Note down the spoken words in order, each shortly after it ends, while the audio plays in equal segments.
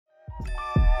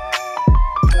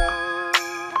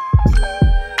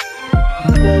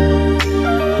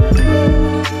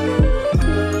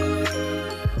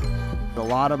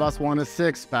lot of us want a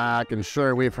six-pack, and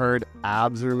sure, we've heard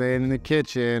abs are laying in the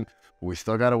kitchen. We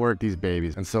still got to work these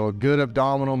babies. And so a good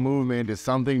abdominal movement is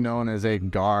something known as a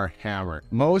Garhammer.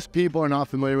 Most people are not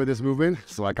familiar with this movement,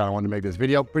 so I kind of wanted to make this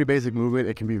video. Pretty basic movement.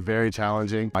 It can be very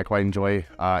challenging. I quite enjoy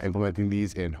implementing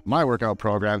these in my workout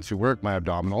program to work my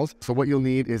abdominals. So what you'll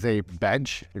need is a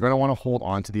bench. You're going to want to hold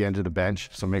on to the end of the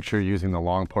bench. So make sure you're using the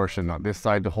long portion on this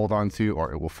side to hold on to,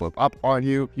 or it will flip up on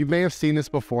you. You may have seen this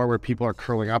before where people are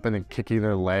curling up and then kicking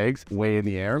their legs way in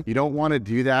the air. You don't want to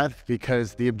do that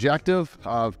because the objective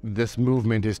of this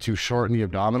movement is to shorten the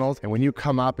abdominals, and when you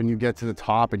come up and you get to the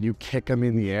top and you kick them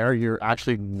in the air, you're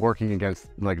actually working against,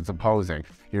 like, it's opposing.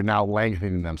 You're now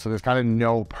lengthening them, so there's kind of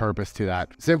no purpose to that.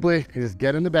 Simply, you just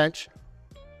get in the bench,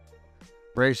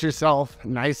 brace yourself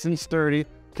nice and sturdy,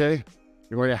 okay?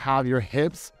 You're going to have your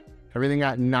hips, everything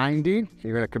at 90.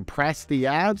 You're going to compress the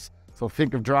abs, so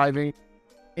think of driving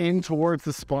in towards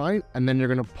the spine, and then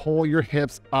you're going to pull your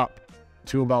hips up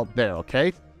to about there,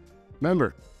 okay?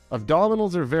 Remember,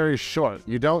 abdominals are very short.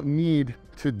 You don't need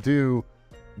to do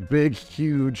big,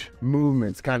 huge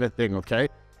movements kind of thing, okay?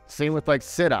 Same with like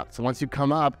sit-ups. So once you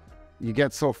come up, you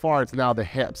get so far, it's now the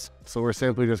hips. So we're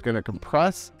simply just gonna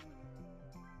compress,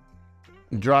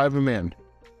 drive them in.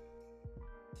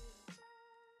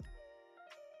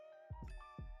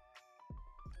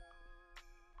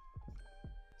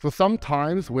 So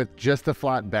sometimes with just a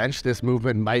flat bench, this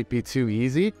movement might be too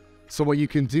easy. So what you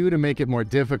can do to make it more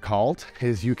difficult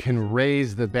is you can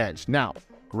raise the bench. Now,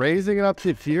 raising it up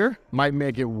to here might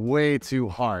make it way too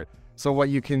hard. So what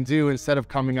you can do instead of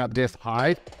coming up this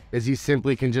high is you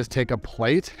simply can just take a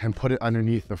plate and put it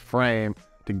underneath the frame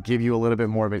to give you a little bit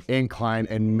more of an incline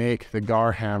and make the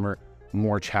Garhammer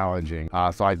more challenging.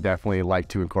 So I definitely like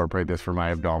to incorporate this for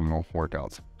my abdominal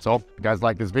workouts. So if you guys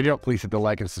like this video, please hit the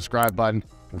like and subscribe button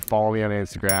and follow me on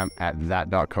Instagram at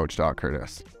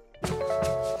that.coach.curtis.